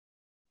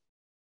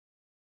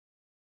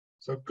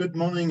So good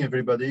morning,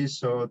 everybody.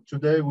 So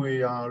today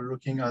we are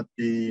looking at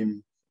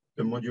the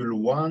module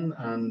 1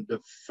 and the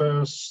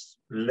first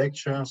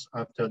lectures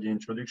after the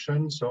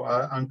introduction. So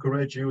I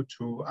encourage you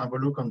to have a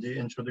look on the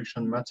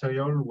introduction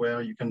material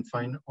where you can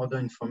find other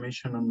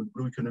information on the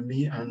blue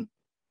economy and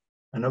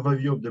an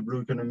overview of the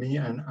blue economy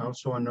and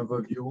also an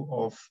overview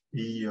of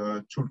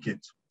the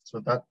toolkit.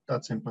 So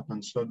that's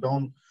important. So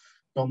don't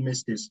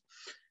miss this.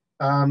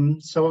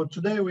 So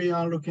today we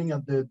are looking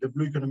at the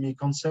blue economy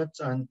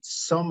concept and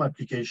some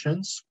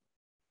applications.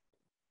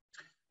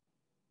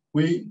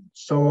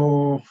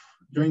 So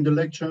during the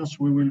lectures,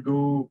 we will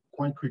go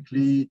quite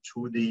quickly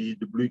to the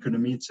blue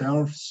economy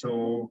itself.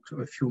 So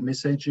a few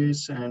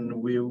messages, and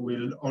we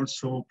will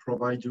also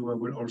provide you, I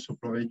will also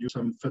provide you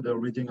some further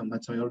reading and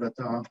material that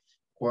are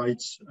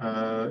quite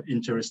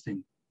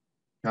interesting.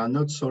 They are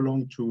not so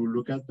long to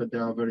look at, but they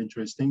are very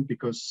interesting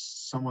because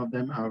some of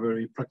them are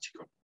very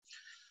practical.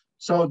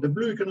 So the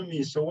blue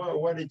economy, so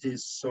what it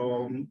is.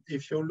 So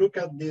if you look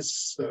at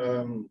this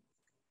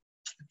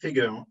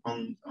figure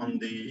on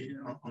the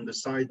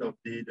side of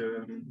the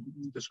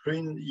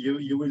screen,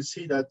 you will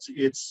see that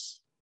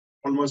it's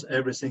almost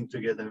everything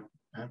together.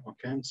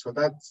 Okay, so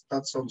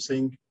that's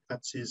something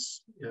that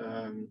is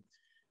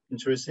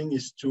interesting,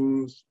 is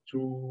to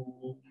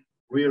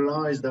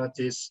realize that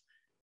is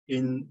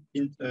in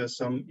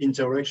some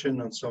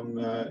interaction and some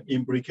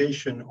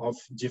imbrication of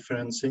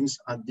different things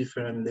at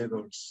different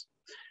levels.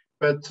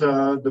 But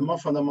the more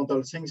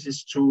fundamental things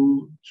is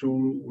to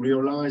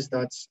realize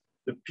that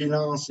the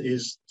pillars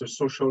is the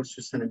social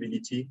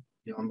sustainability,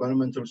 the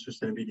environmental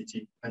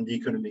sustainability, and the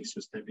economic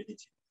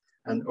sustainability.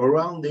 And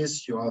around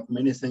this, you have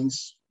many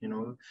things, you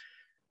know,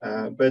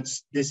 but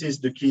this is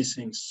the key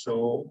things.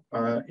 So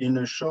in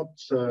a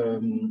short,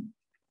 in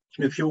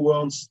a few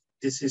words,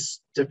 this is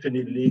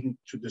definitely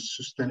linked to the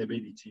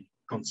sustainability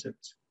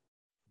concept,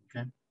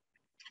 okay?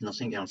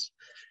 Nothing else.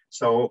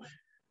 So,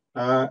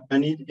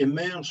 and it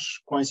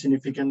emerged quite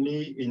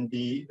significantly in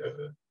the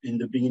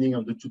beginning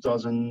of the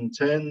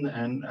 2010,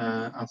 and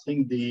I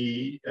think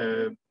the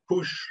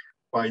push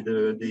by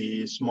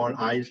the small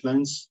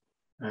islands,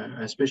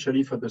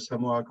 especially for the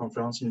Samoa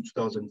conference in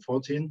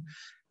 2014.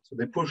 So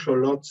they push a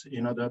lot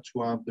in order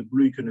to have the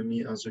blue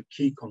economy as a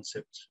key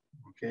concept.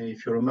 Okay,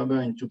 if you remember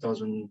in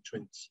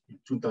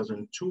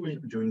 2002,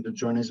 during the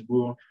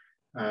Johannesburg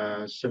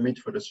Summit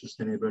for the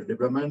Sustainable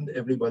Development,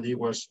 everybody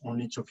was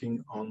only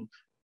talking on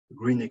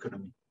green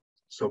economy.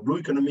 So blue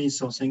economy is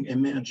something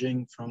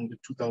emerging from the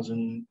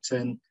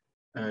 2010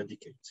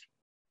 decade.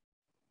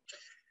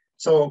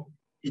 So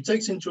it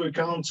takes into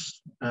account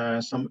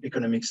some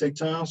economic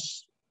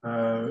sectors,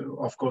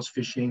 of course,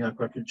 fishing,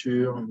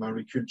 aquaculture,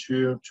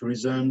 mariculture,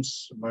 tourism,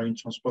 marine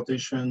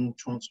transportation,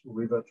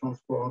 river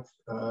transport,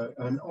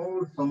 and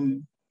all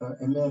some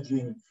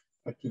emerging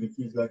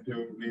activities like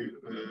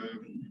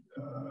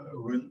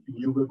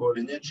renewable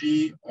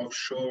energy,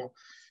 offshore,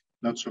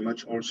 not so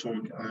much also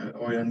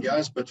oil and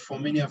gas, but for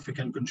many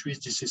African countries,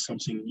 this is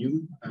something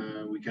new.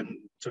 We can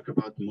talk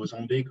about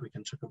Mozambique, we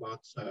can talk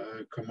about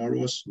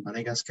Comoros,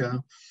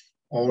 Madagascar,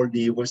 all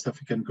the West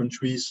African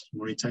countries,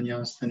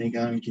 Mauritania,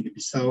 Senegal,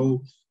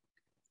 Guinea-Bissau,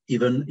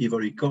 even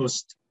Ivory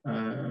Coast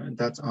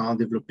that are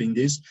developing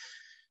this.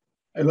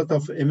 A lot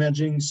of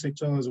emerging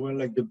sectors as well,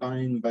 like the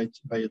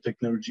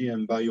biotechnology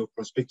and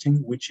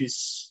bioprospecting, which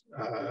is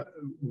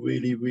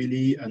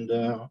really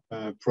under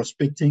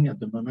prospecting at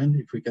the moment,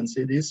 if we can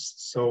say this.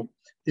 So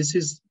this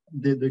is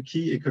the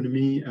key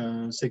economy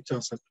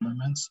sectors at the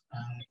moment.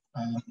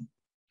 And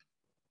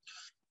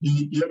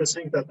the other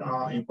thing that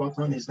are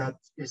important is that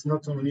it's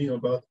not only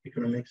about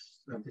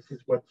economics, and this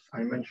is what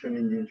I mentioned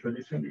in the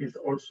introduction, it's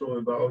also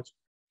about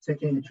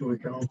taking into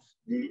account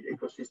the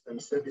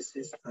ecosystem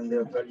services and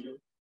their value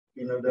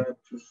in order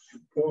to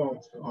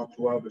support or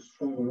to have a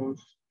strong root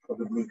for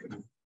the blue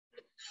economy.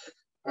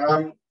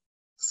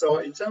 So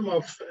in terms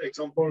of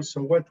examples,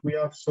 so what we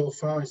have so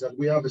far is that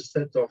we have a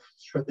set of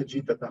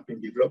strategies that have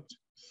been developed.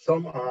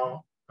 Some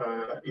are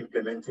fully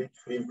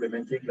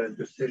implemented, like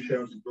the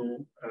Seychelles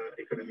Blue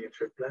Economy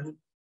Action Plan.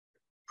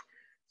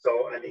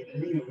 So, and it's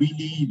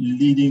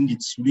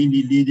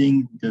really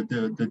leading the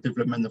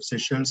development of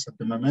Seychelles at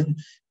the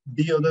moment.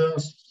 The other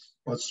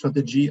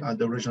strategy at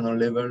the regional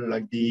level,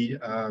 like the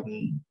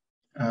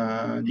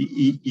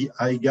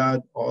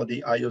IGAD or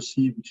the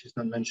IOC, which is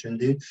not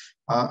mentioned here,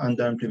 are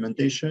under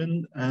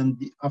implementation, and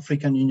the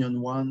African Union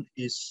one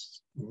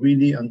is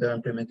really under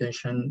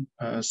implementation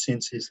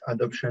since its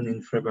adoption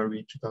in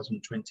February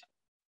 2020.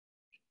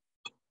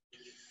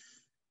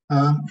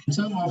 In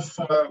terms of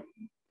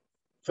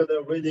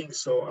further reading,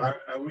 so I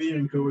really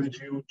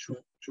encourage you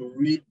to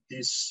read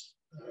this.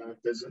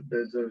 There's a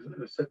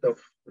set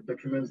of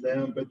documents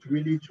there, but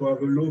really to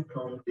have a look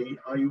on the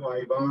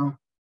IUIBA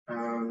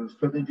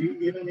strategy,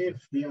 even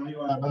if the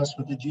IUIBA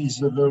strategy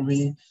is a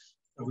very,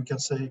 we can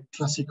say,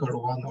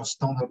 classical one or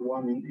standard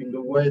one in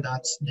the way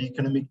that the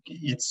economic,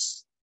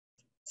 it's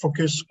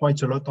focused quite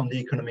a lot on the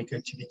economic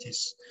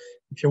activities.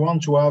 If you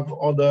want to have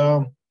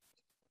other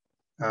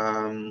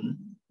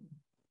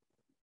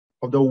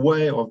the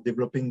way of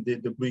developing the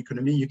blue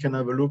economy, you can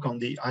have a look on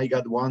the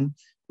IGAD one,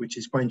 which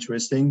is quite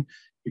interesting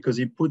because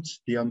it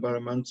puts the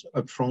environment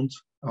up front,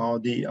 or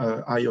the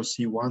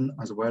IOC one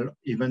as well,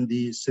 even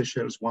the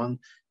Seychelles one,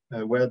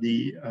 where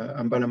the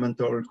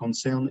environmental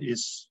concern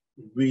is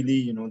really,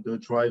 you know, the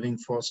driving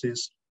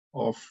forces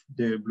of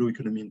the blue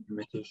economy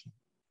implementation.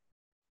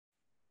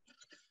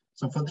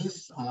 So for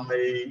this,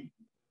 I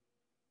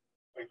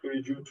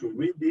encourage you to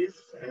read this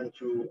and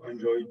to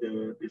enjoy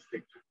this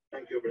lecture.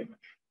 Thank you very much.